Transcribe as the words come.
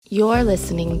You're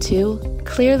listening to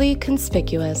Clearly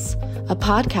Conspicuous, a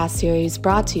podcast series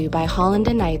brought to you by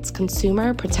Holland & Knight's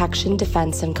Consumer Protection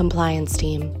Defense and Compliance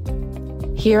Team.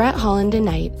 Here at Holland &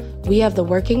 Knight, we have the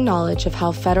working knowledge of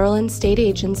how federal and state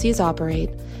agencies operate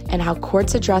and how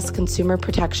courts address consumer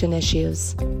protection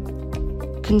issues.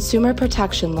 Consumer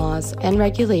protection laws and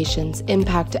regulations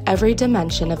impact every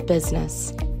dimension of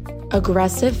business.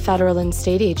 Aggressive federal and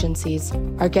state agencies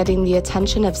are getting the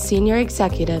attention of senior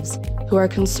executives who are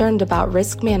concerned about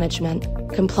risk management,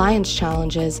 compliance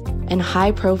challenges, and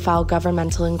high-profile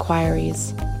governmental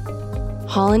inquiries.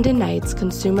 Holland & Knight's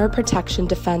Consumer Protection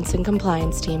Defense and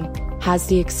Compliance Team has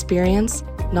the experience,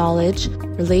 knowledge,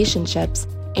 relationships,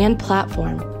 and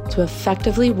platform to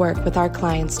effectively work with our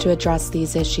clients to address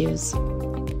these issues.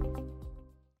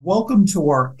 Welcome to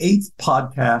our 8th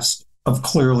podcast of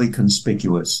Clearly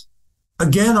Conspicuous.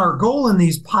 Again, our goal in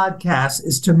these podcasts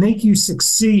is to make you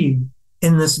succeed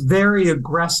in this very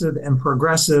aggressive and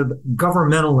progressive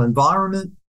governmental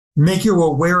environment, make you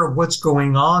aware of what's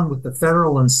going on with the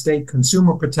federal and state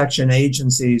consumer protection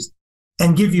agencies,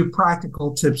 and give you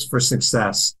practical tips for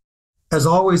success. As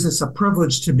always, it's a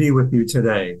privilege to be with you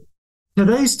today.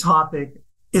 Today's topic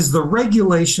is the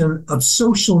regulation of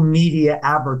social media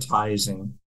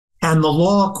advertising and the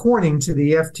law according to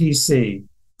the FTC,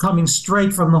 coming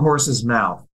straight from the horse's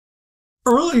mouth.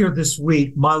 Earlier this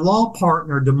week, my law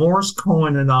partner, DeMorris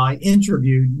Cohen, and I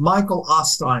interviewed Michael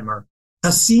Ostheimer,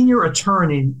 a senior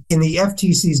attorney in the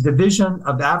FTC's Division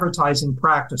of Advertising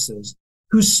Practices,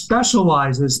 who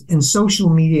specializes in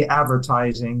social media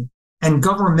advertising and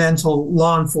governmental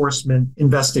law enforcement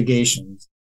investigations.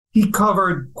 He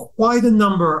covered quite a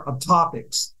number of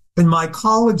topics, and my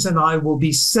colleagues and I will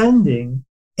be sending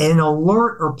an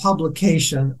alert or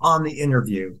publication on the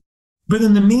interview. But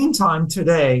in the meantime,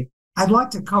 today, I'd like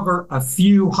to cover a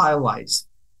few highlights.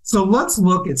 So let's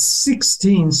look at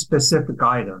 16 specific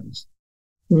items.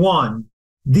 1,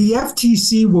 the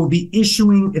FTC will be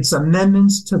issuing its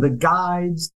amendments to the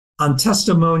guides on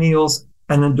testimonials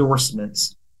and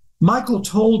endorsements. Michael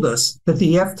told us that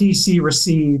the FTC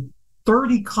received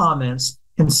 30 comments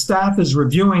and staff is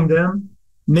reviewing them,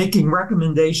 making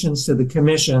recommendations to the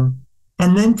commission,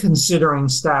 and then considering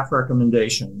staff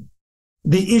recommendation.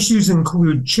 The issues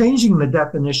include changing the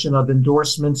definition of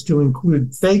endorsements to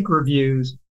include fake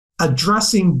reviews,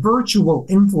 addressing virtual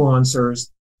influencers,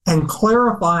 and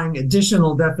clarifying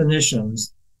additional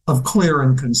definitions of clear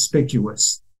and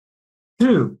conspicuous.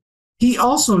 2, he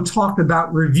also talked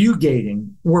about review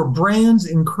gating, where brands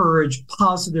encourage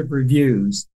positive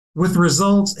reviews, with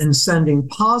results in sending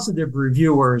positive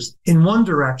reviewers in one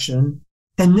direction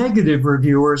and negative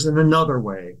reviewers in another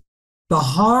way. The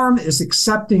harm is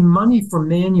accepting money from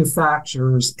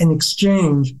manufacturers in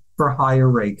exchange for higher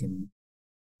rating.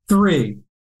 3,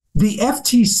 the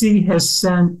FTC has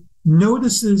sent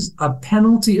notices of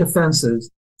penalty offenses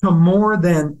to more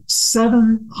than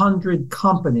 700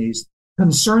 companies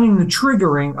concerning the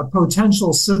triggering of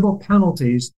potential civil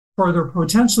penalties for their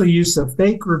potential use of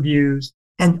fake reviews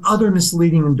and other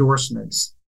misleading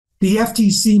endorsements. The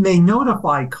FTC may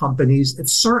notify companies if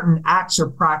certain acts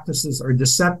or practices are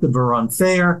deceptive or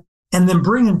unfair, and then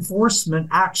bring enforcement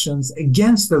actions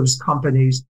against those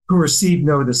companies who receive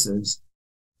notices.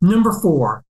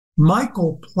 4,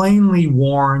 Michael plainly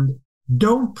warned,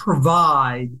 don't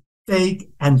provide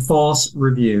fake and false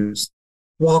reviews.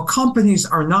 While companies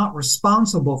are not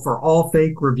responsible for all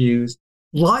fake reviews,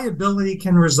 liability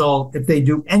can result if they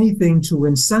do anything to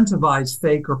incentivize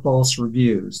fake or false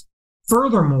reviews.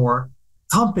 Furthermore,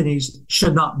 companies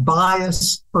should not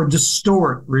bias or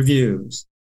distort reviews.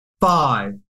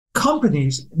 5,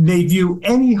 companies may view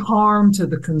any harm to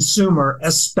the consumer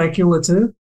as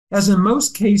speculative, as in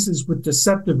most cases with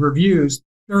deceptive reviews,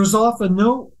 there is often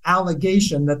no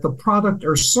allegation that the product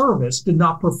or service did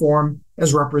not perform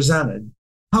as represented.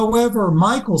 However,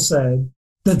 Michael said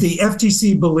that the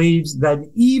FTC believes that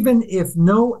even if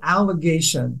no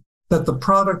allegation that the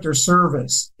product or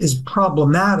service is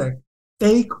problematic,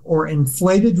 fake or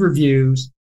inflated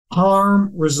reviews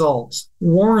harm results,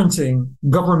 warranting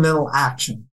governmental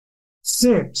action.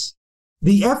 6,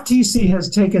 the FTC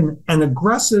has taken an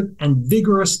aggressive and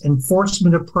vigorous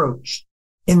enforcement approach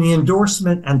in the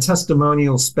endorsement and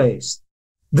testimonial space.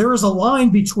 There is a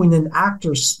line between an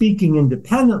actor speaking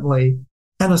independently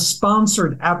and a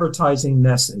sponsored advertising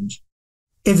message.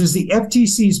 It is the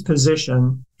FTC's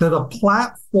position that a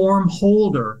platform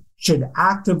holder should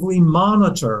actively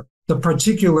monitor the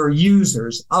particular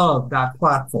users of that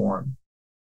platform.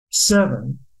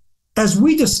 7, as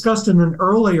we discussed in an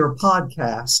earlier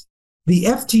podcast, the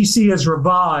FTC has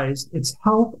revised its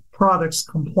health products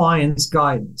compliance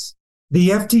guidance. The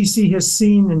FTC has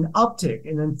seen an uptick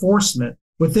in enforcement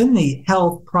within the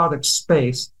health product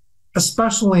space,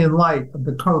 especially in light of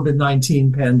the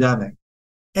COVID-19 pandemic.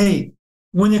 8,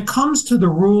 when it comes to the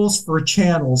rules for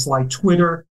channels like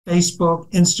Twitter, Facebook,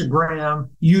 Instagram,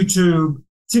 YouTube,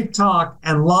 TikTok,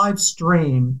 and live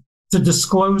stream to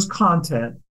disclose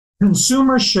content,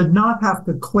 consumers should not have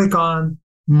to click on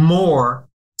more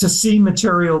to see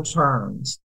material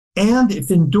terms. And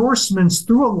if endorsements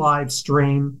through a live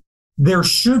stream, there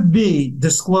should be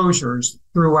disclosures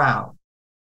throughout.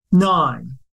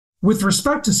 9, with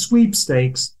respect to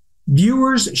sweepstakes,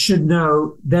 viewers should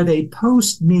know that a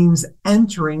post means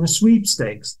entering a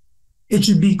sweepstakes. It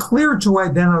should be clear to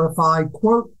identify,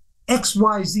 quote,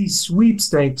 XYZ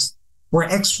sweepstakes, where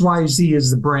XYZ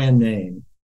is the brand name.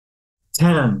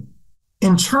 10,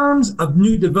 in terms of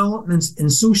new developments in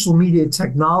social media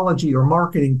technology or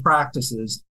marketing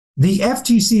practices, the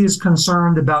FTC is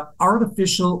concerned about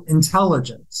artificial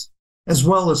intelligence, as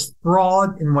well as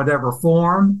fraud in whatever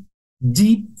form,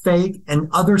 deep fake, and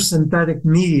other synthetic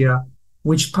media,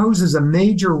 which poses a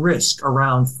major risk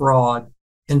around fraud,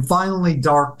 and finally,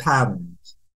 dark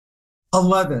patterns.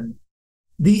 11,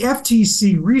 the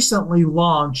FTC recently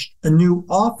launched a new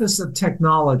Office of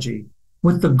Technology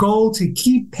with the goal to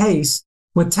keep pace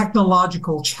with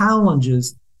technological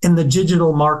challenges in the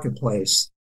digital marketplace.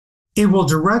 It will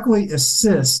directly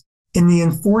assist in the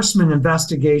enforcement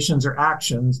investigations or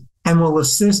actions and will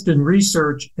assist in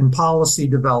research and policy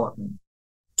development.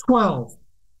 12,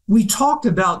 we talked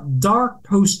about dark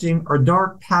posting or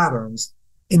dark patterns,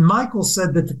 and Michael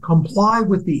said that to comply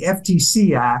with the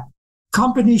FTC Act,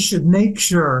 companies should make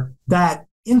sure that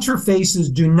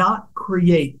interfaces do not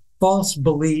create false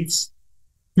beliefs,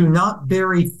 do not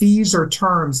bury fees or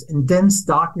terms in dense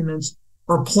documents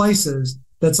or places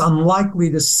that's unlikely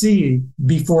to see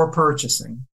before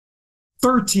purchasing.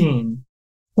 13,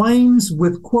 claims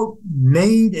with, quote,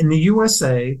 made in the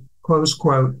USA, close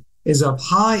quote, is of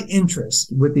high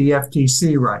interest with the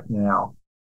FTC right now.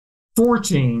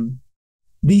 14,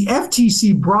 the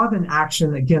FTC brought an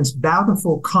action against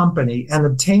Bountiful Company and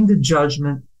obtained a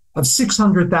judgment of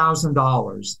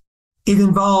 $600,000. It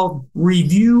involved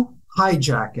review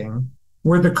hijacking,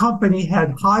 where the company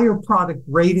had higher product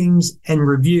ratings and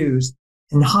reviews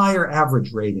and higher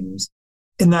average ratings.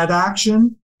 In that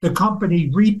action, the company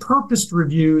repurposed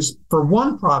reviews for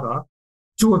one product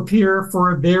to appear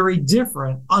for a very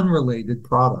different, unrelated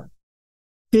product.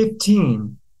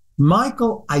 15,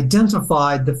 Michael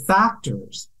identified the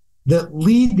factors that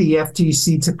lead the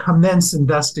FTC to commence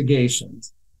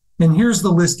investigations. And here's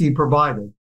the list he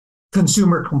provided: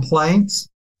 consumer complaints,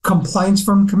 complaints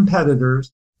from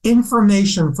competitors,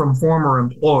 information from former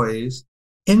employees,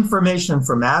 information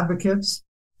from advocates,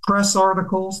 press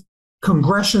articles,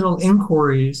 congressional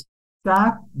inquiries,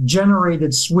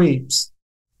 staff-generated sweeps,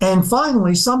 and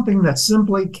finally, something that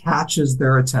simply catches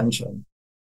their attention.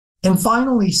 And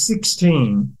finally,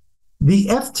 16, the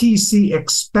FTC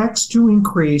expects to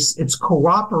increase its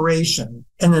cooperation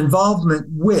and involvement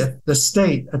with the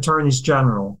state attorneys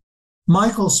general.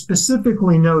 Michael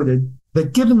specifically noted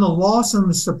that given the loss in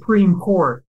the Supreme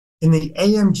Court in the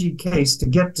AMG case to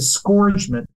get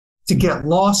disgorgement, to get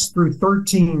lost through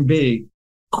 13B,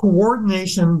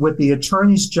 coordination with the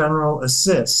attorneys general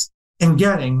assists in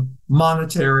getting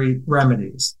monetary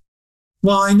remedies.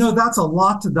 Well, I know that's a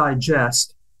lot to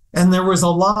digest, and there was a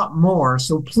lot more,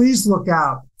 so please look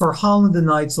out for Holland &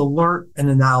 Knight's alert and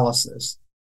analysis.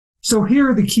 So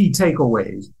here are the key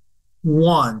takeaways.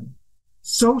 1,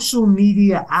 social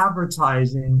media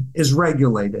advertising is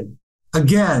regulated.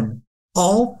 Again,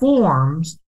 all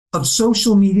forms of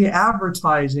social media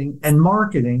advertising and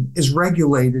marketing is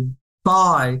regulated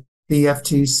by the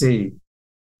FTC.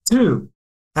 2,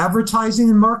 advertising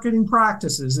and marketing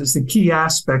practices is the key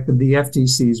aspect of the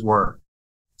FTC's work.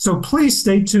 So please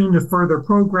stay tuned to further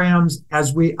programs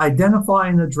as we identify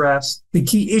and address the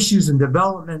key issues and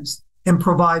developments and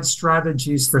provide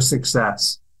strategies for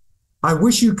success. I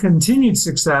wish you continued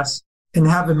success and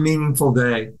have a meaningful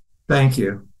day. Thank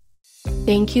you.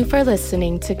 Thank you for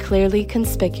listening to Clearly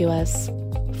Conspicuous.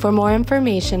 For more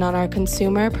information on our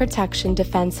Consumer Protection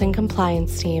Defense and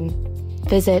Compliance team,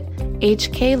 visit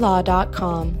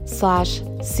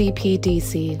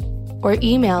hklaw.com/CPDC or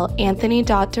email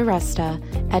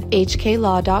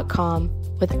anthony.diresta@hklaw.com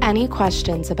with any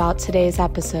questions about today's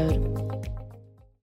episode.